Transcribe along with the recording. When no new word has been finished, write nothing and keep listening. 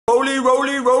Roly,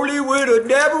 roly, roly with a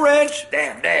dab wrench.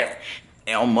 Damn.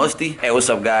 And I'm musty. Hey, what's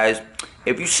up, guys?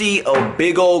 If you see a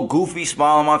big old goofy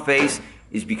smile on my face,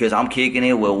 it's because I'm kicking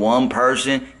it with one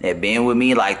person that been with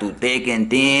me like through thick and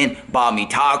thin, bought me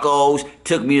tacos,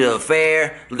 took me to the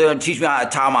fair, learned to teach me how to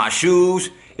tie my shoes.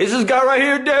 It's this guy right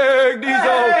here,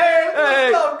 Derekdeso.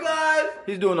 Hey, what's up, guys?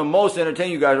 He's doing the most to entertain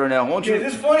you guys right now, won't you? Yeah,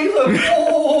 this funny look,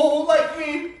 like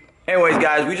me. Anyways,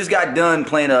 guys, we just got done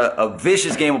playing a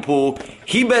vicious game of pool.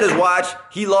 He bet his watch.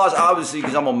 He lost, obviously,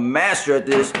 because I'm a master at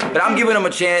this. But I'm giving him a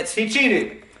chance. He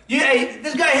cheated. Hey,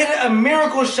 this guy hit a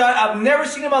miracle shot I've never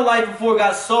seen in my life before.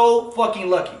 Got so fucking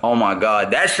lucky. Oh my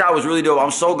God, that shot was really dope.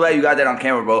 I'm so glad you got that on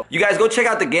camera, bro. You guys go check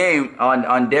out the game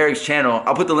on Derek's channel.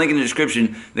 I'll put the link in the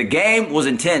description. The game was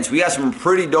intense. We got some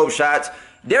pretty dope shots.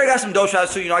 Derek got some dope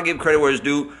shots too. You know, I give credit where it's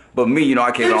due. But me, you know,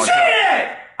 I came on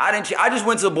top. I didn't cheat. I just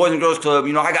went to the Boys and Girls Club.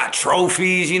 You know, I got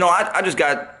trophies. You know, I just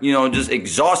got, you know, just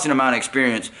exhausting amount of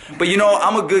experience. But, you know,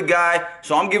 I'm a good guy.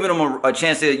 So I'm giving him a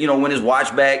chance to, you know, win his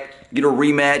watch back, get a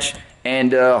rematch.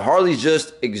 And Harley's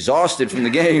just exhausted from the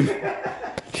game.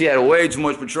 She had way too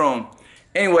much Patron.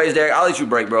 Anyways, Derek, I'll let you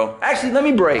break, bro. Actually, let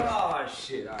me break. Oh,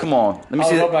 shit. Come on. Let me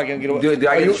see. I can get away. Do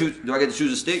I get to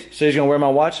choose a stick? So he's going to wear my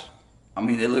watch? I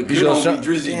mean, they look good on me,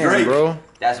 Drizzy Drake. Bro.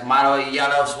 That's motto,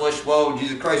 yellow, swoosh, whoa,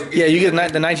 Jesus Christ. Yeah, you get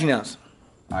the 19 ounce.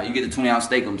 You get the 20 ounce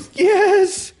steakums.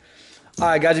 Yes. All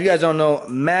right, guys, if you guys don't know,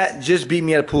 Matt just beat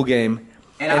me at a pool game.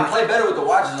 And I play better with the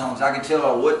watches on, so I can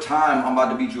tell what time I'm about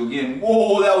to beat you again.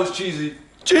 Whoa, that was cheesy.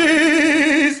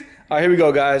 Cheese! All right, here we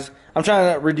go, guys. I'm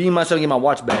trying to redeem myself and get my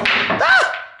watch back.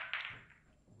 Ah!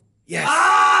 Yes.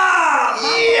 Ah!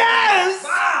 Yes!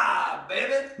 Ah,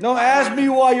 baby. Don't ask me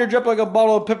why you're dressed like a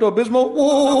bottle of Pepto-Bismol.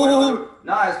 Whoa!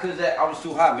 Nah, it's because I was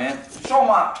too hot, man. Show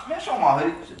my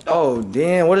hoodie. Oh,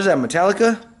 damn. What is that,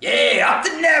 Metallica? Yeah,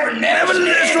 I'm the never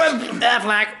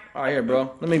Affleck. All right, here,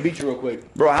 bro. Let me beat you real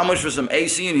quick. Bro, how much for some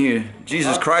AC in here?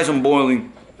 Jesus Christ, I'm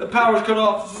boiling. The power's cut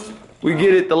off. We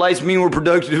get it. The lights mean we're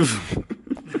productive.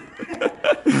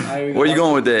 Where you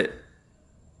going with that?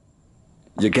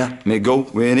 You got me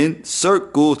going in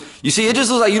circles. You see, it just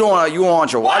looks like you don't want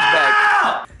your watch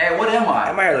back. Hey, what am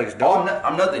I? My hair looks dope.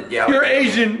 I'm nothing. Yeah. You're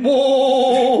Asian.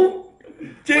 Whoa.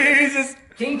 Jesus.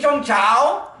 King Chong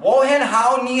Chow. Wo hen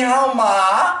hao ni hao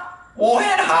ma. Wo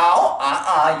hen hao.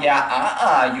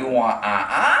 Yeah, you want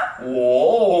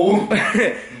Whoa.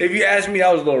 If you ask me,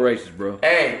 I was a little racist, bro.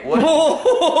 Hey, what?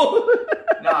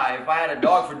 Nah, if I had a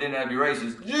dog for dinner, I'd be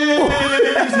racist.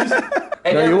 Jesus.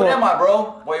 Hey, no, what am I,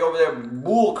 bro? Boy, over there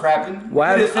bull crapping.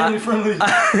 Why? Friendly.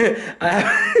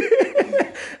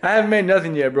 I haven't made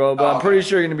nothing yet, bro, but I'm pretty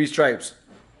sure you're gonna be stripes.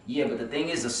 Yeah, but the thing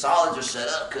is, the solids are set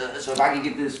up, so if I can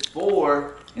get this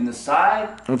 4 in the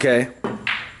side. Okay.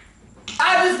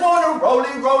 I just want to roly.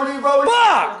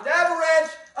 Fuck! Dab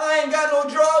wrench. I ain't got no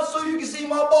draws, so you can see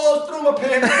my balls through my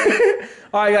pants.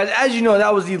 All right, guys. As you know,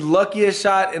 that was the luckiest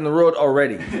shot in the world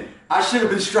already. I should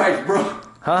have been striped, bro.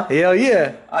 Huh? Hell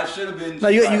yeah. I should have been. No,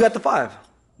 you got the 5.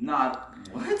 Nah.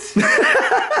 What?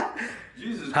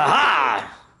 Jesus.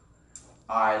 Ha-ha!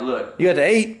 All right, look. You got the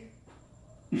 8.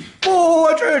 Oh,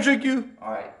 I tried to trick you.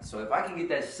 All right, so if I can get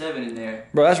that 7 in there,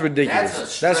 bro, that's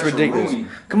ridiculous. That's ridiculous.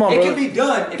 Come on, bro. It can be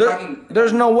done if I can.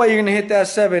 There's no way you're gonna hit that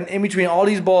 7 in between all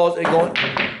these balls and going.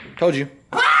 Told you.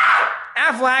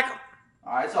 Affleck.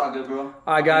 All right, it's all good, bro.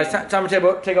 All right, guys, time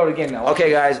to take over the game now.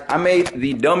 Okay, guys, I made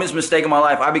the dumbest mistake of my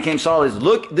life. I became solids.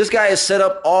 Look, this guy is set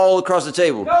up all across the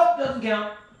table. Nope, doesn't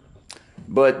count.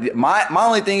 But my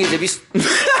only thing is, if you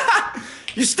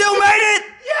you still made it.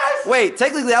 Yes! Wait,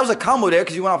 technically that was a combo there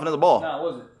because you went off another ball. No, it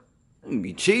wasn't. You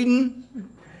be cheating.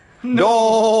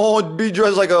 No. Don't be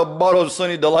dressed like a bottle of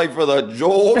Sunny Delight for the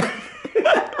joke.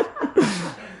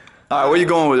 All right, where you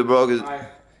going with it, bro? Right.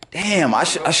 Damn, I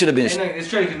should have been. It's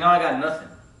tricky because now I got nothing.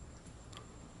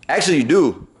 Actually, you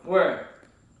do. Where?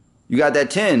 You got that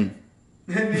 10.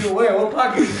 Nigga, where? What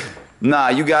pocket? Nah,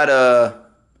 you got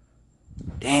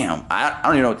Damn, I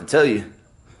don't even know what to tell you.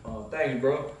 Oh, thank you,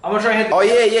 bro. I'm gonna try and hit the. Oh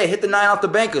yeah, hit the 9 off the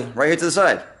banker right here to the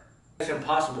side. It's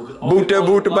impossible because boot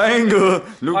the banger.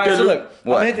 Alright, so look,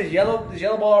 what? I'm gonna hit this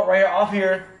yellow ball right here off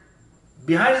here,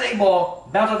 behind this 8 ball,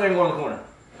 bounce out there and go in the corner.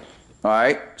 All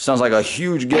right, sounds like a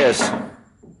huge guess.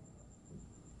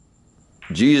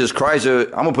 Jesus Christ, I'm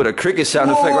gonna put a cricket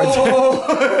sound effect right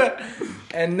there.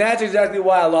 And that's exactly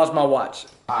why I lost my watch.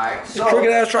 All right, so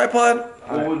cricket ass tripod.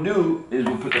 What we'll do is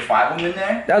we'll put the 5 of them in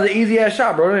there. That was an easy ass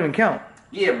shot, bro. It don't even count.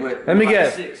 Yeah, but let me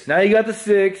guess. 6. Now you got the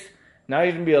 6. Now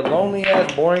you're gonna be a lonely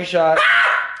ass, boring shot.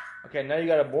 Okay, now you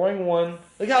got a boring 1.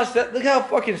 Look how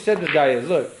fucking set this guy is.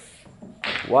 Look.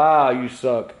 Wow, you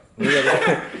suck.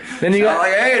 Then you got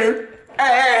like a hater.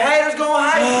 Hey, haters going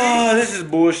high. Oh, this is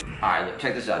bullshit. All right, look,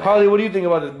 check this out. Harley, what do you think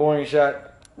about this boring shot?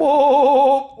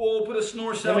 Whoa! Oh, put a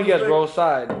snore sound. Let me guess, bro.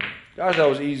 Side. Gosh, that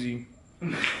was easy.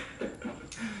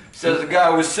 Says the guy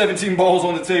with 17 balls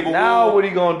on the table. Now, what are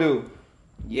you gonna do?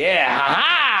 Yeah.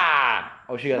 Ha-ha!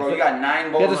 Oh, she got. Bro, you got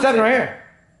 9 balls. You got the 7 right here.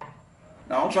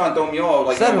 No, I'm trying to throw me off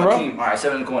like 7, bro. Team. All right,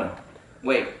 7 in the corner.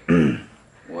 Wait.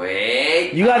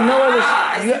 Wait. You got no other.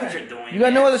 I see what you're doing. You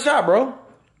got no other shot, bro.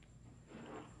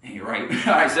 You're right.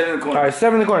 All right, 7 in the corner. All right,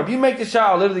 7 in the corner. If you make the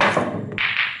shot, I'll literally. Don't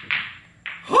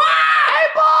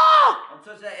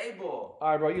touch that 8 ball. All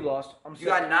right, bro, you lost. You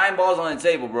got 9 balls on the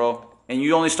table, bro, and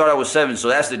you only started with 7, so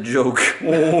that's the joke.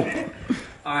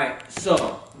 All right,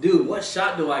 so, dude, what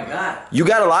shot do I got? You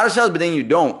got a lot of shots, but then you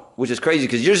don't, which is crazy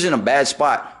because you're just in a bad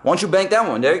spot. Why don't you bank that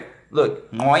one, Derek?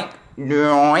 Look, yoink,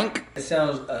 yoink. It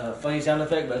sounds funny sound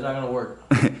effect, but it's not gonna work.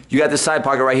 You got this side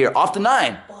pocket right here, off the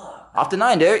 9. Fuck. Off the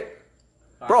 9, Derek.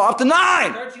 Bro, off the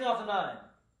 9. 13 off the 9.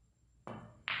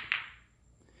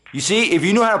 You see, if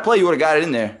you knew how to play, you would have got it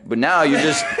in there. But now you're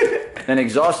just an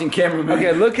exhausting cameraman.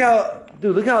 Okay, look how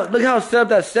set up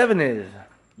that 7 is.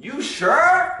 You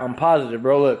sure? I'm positive,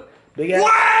 bro. Look, big ass.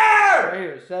 Where? Right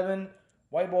here, 7,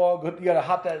 white ball. Good, you gotta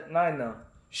hop that 9 now.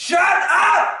 Shut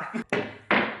up!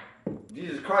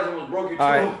 Jesus Christ, I almost broke your toe.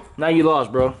 All right, now you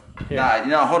lost, bro. Here.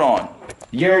 Nah, hold on.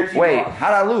 Wait, lost.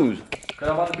 how'd I lose? Cause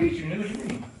I'm about to beat you. New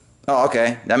you. Oh,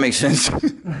 okay, that makes sense. All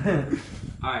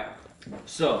right,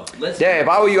 so let's. Yeah, if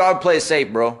I were you, I would play it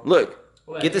safe, bro. Look,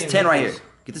 Well, get this 10 right here.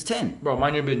 Get this 10. Bro,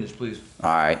 mind your business, please.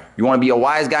 All right, you want to be a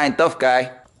wise guy and tough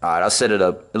guy? All right, I'll set it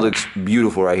up. It looks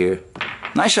beautiful right here.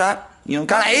 Nice shot. You know,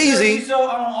 kind of easy. So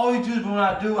I don't always do, but when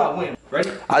I do, I win.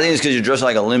 Ready? I think it's because you're dressed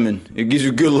like a lemon. It gives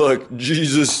you good luck.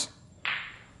 Jesus.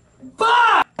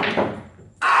 Fuck!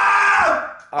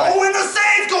 Ah! Right. Oh, and the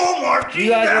Saints go marching You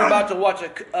guys down. are about to watch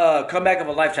a comeback of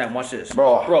a lifetime. Watch this,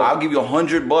 Bro, I'll give you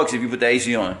 $100 if you put the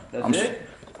AC on. That's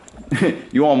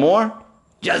it. You want more?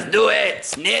 Just do it,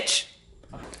 snitch.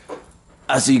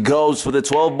 As he goes for the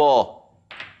 12 ball.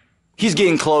 He's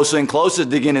getting closer and closer,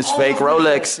 digging his fake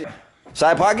Rolex.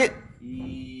 Side pocket?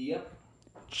 Yep.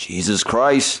 Jesus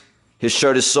Christ. His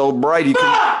shirt is so bright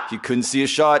he couldn't see a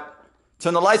shot.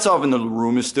 Turn the lights off and the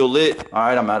room is still lit.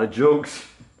 Alright, I'm out of jokes.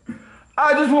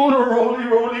 I just want to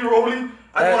rollie.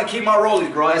 I just want to keep my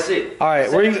rollies, bro. That's it.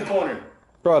 Alright, where in you? the corner.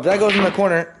 Bro, if that goes in the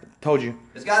corner, told you.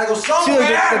 It's got to go See,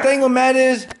 somewhere. the thing with Matt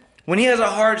is, when he has a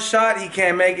hard shot, he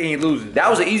can't make it and he loses. That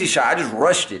was an easy shot. I just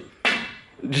rushed it.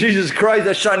 Jesus Christ,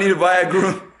 that shot needed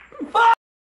Viagra.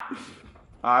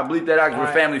 Alright, bleep that out because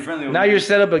we're family friendly. Now you're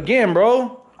set up again,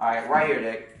 bro. Alright, right here,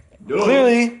 Nick.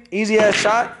 Clearly, easy ass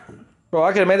shot. Bro,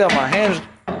 I could have made that with my hands.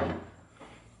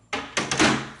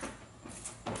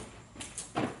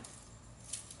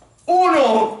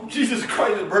 Oh no! Jesus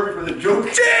Christ, it's perfect for the joke.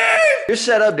 Jeez! You're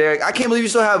set up, Derek. I can't believe you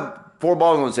still have 4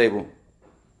 balls on the table.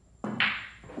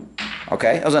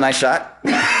 Okay, that was a nice shot.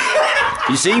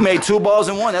 You see, you made 2 balls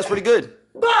in 1. That's pretty good.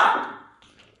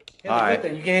 Alright.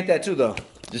 You can't hit that too, though.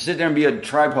 Just sit there and be a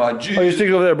tripod. Jeez. Oh, your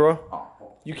stick's over there, bro.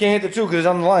 You can't hit the 2 because it's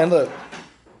on the line. Look.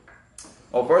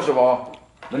 Oh, first of all,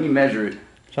 let me measure it.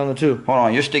 It's on the 2. Hold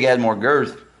on, your stick has more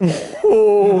girth.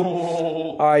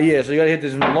 Oh. Alright, yeah, so you gotta hit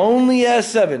this lonely ass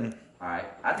 7. Alright,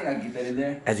 I think I can get that in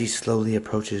there. As he slowly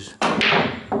approaches.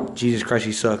 Jesus Christ,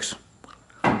 he sucks.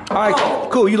 Alright,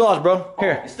 cool, you lost, bro.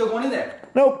 Here. It's still going in there.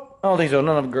 Nope, I don't think so.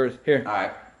 None of girth. Here.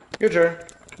 Alright. Your turn.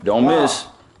 Don't miss.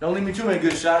 Don't leave me too many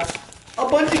good shots. A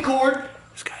bungee cord.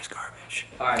 This guy's garbage.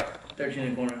 Alright, 13 in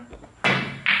the corner.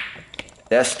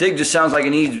 That stick just sounds like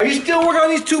it needs. Are you still working on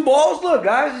these 2 balls? Look,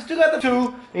 guys, you still got the 2,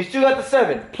 and you still got the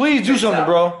 7. Please do something,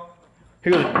 bro.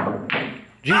 Here goes.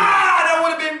 Jesus. That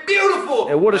would have been beautiful.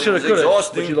 It woulda, shoulda, coulda.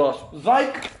 Exhausting. But you lost.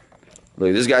 Zyke.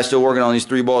 Look, this guy's still working on these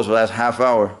 3 balls for the last half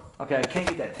hour. Okay, I can't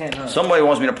get that 10, huh? Somebody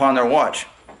wants me to pawn their watch.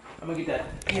 I'm gonna get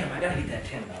that. Damn, I gotta get that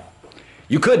 10 though.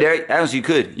 You could, Derek. Honestly, you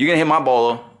could. You're gonna hit my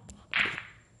ball though.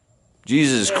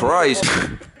 Jesus Christ.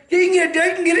 You can get it,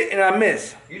 Derek can get it, and I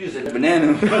miss. You just hit a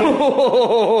banana.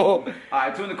 All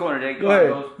Alright, 2 in the corner, Derek. Go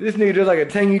ahead. This nigga just like a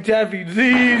tangy taffy.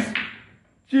 Jeez.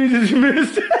 Jesus, you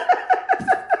missed.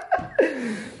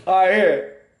 Alright,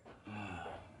 here. I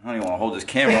don't even want to hold this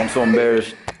camera. I'm so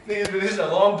embarrassed. This is a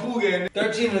long pool game.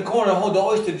 13 in the corner, hold the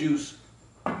oyster juice.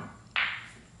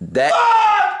 That.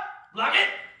 Block it!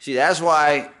 See, that's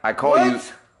why I call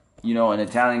What? you know, an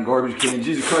Italian garbage can.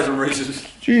 Jesus Christ, I'm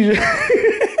racist. Jesus.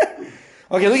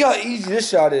 Okay, look how easy this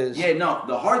shot is. Yeah, no,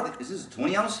 the hard. Is this a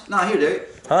 20 ounce? Nah, here, Derek.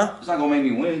 Huh? It's not gonna make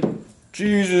me win.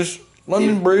 Jesus.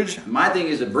 London Yeah. Bridge. My thing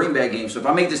is a bring back game. So if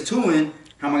I make this 2 in,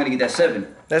 how am I gonna get that 7?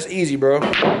 That's easy, bro.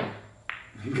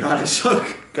 God, I suck.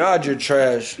 God, you're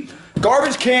trash.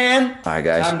 Garbage can. All right,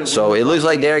 guys. So it looks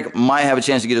like Derek might have a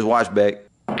chance to get his watch back.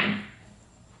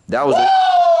 That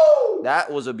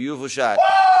was a beautiful shot.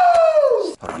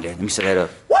 Woo! Hold on, Derek. Let me set that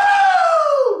up. Woo!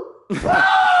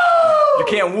 You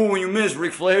can't woo when you miss,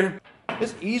 Ric Flair.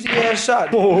 It's easy ass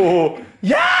shot. Oh,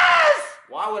 yes!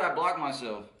 Why would I block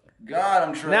myself? God,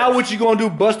 I'm trash. Now what you gonna do?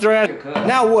 Bust their ass?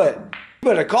 Now what? You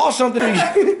better call something.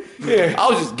 Yeah. I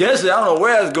was just guessing. I don't know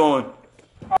where that's going.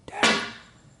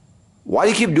 Why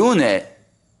do you keep doing that?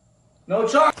 No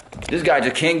chalk. This guy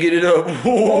just can't get it up.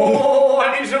 Oh,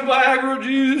 I need some Viagra,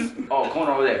 Jesus. Oh,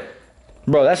 corner over there.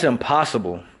 Bro, that's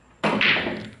impossible.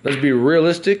 Let's be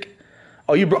realistic.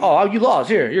 Oh, you lost.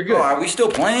 Here, you're good. Oh, are we still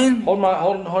playing? Hold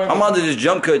on. I'm about to just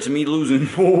jump cut to me losing.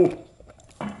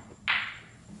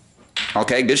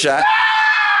 Okay, good shot.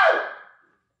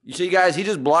 You see, guys, he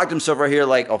just blocked himself right here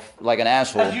like an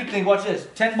asshole. As you think, watch this.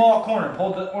 10 ball corner.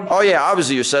 Hold the orange. Oh yeah,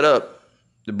 obviously you're set up.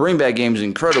 The bring back game is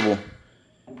incredible.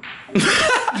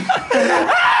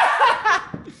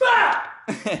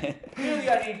 Really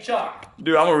gotta eat chalk.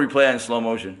 Dude, I'm gonna replay that in slow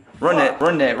motion. Run that.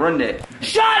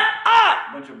 Shut up!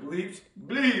 Bunch of bleeps.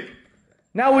 Bleep.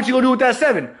 Now what you gonna do with that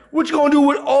 7? What you gonna do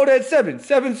with all that 7?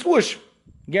 7 swoosh.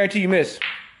 Guarantee you miss.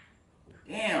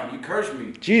 Damn, you cursed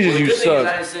me. Jesus, well, you suck.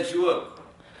 I didn't set you up.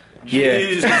 Yeah.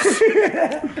 Jesus.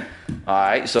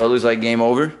 Alright, so it looks like game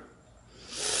over.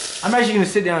 I'm actually gonna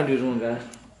sit down and do this one, guys.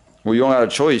 Well, you don't have a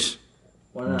choice.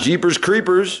 Why not? Jeepers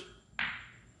Creepers.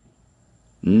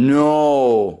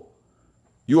 No.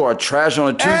 You are trash on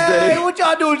a Tuesday. Hey, what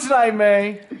y'all doing tonight,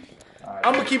 man? Right.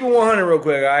 I'm gonna keep it 100 real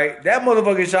quick, alright? That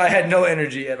motherfucking shot had no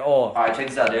energy at all. Alright, check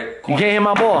this out, Derek. You can't hit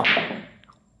my ball.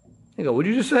 Nigga,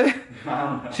 what'd you just say?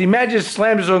 See, Matt just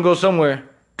slammed it so it can go somewhere.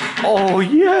 Oh,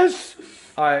 yes.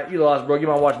 Alright, you lost, bro. Give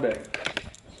my watch back.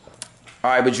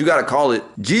 Alright, but you gotta call it.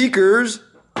 Jeekers.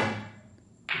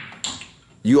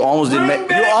 You almost didn't make.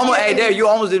 Hey, there, you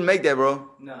almost didn't make that, bro.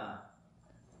 Nah.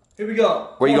 Here we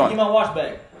go. Where you going? Give my watch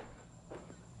back.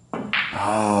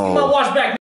 Oh. Give my watch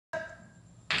back.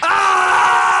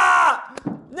 Ah!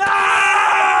 No!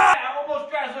 I almost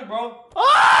crashed it, bro.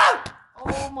 Ah!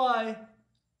 Oh my.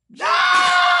 No!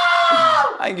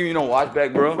 I ain't give you no watch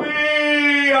back, bro.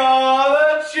 We are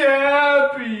the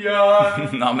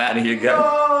champions. I'm out of here,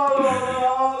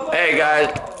 guys. Hey, guys.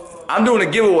 I'm doing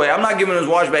a giveaway. I'm not giving this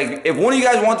watch back. If one of you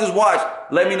guys want this watch,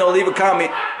 let me know. Leave a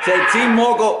comment. Say Team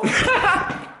Moco.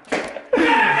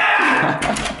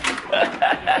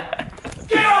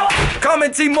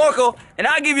 Comment Team Moco, and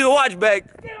I'll give you the watch back.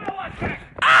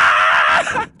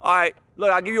 Ah! All right.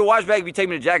 Look, I'll give you a watch back if you take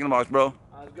me to Jack in the Box, bro.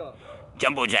 Let's go.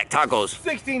 Jumbo Jack tacos.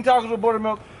 16 tacos with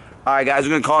buttermilk. All right, guys. We're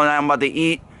gonna call it. I'm about to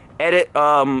eat.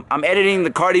 I'm editing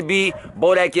the Cardi B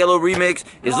Bodak Yellow remix.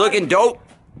 It's looking dope.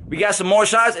 We got some more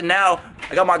shots, and now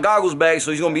I got my goggles back,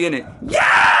 so he's gonna be in it.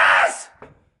 Yes!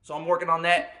 So I'm working on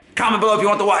that. Comment below if you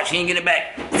want to watch. He ain't getting it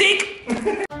back.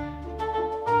 Zeke!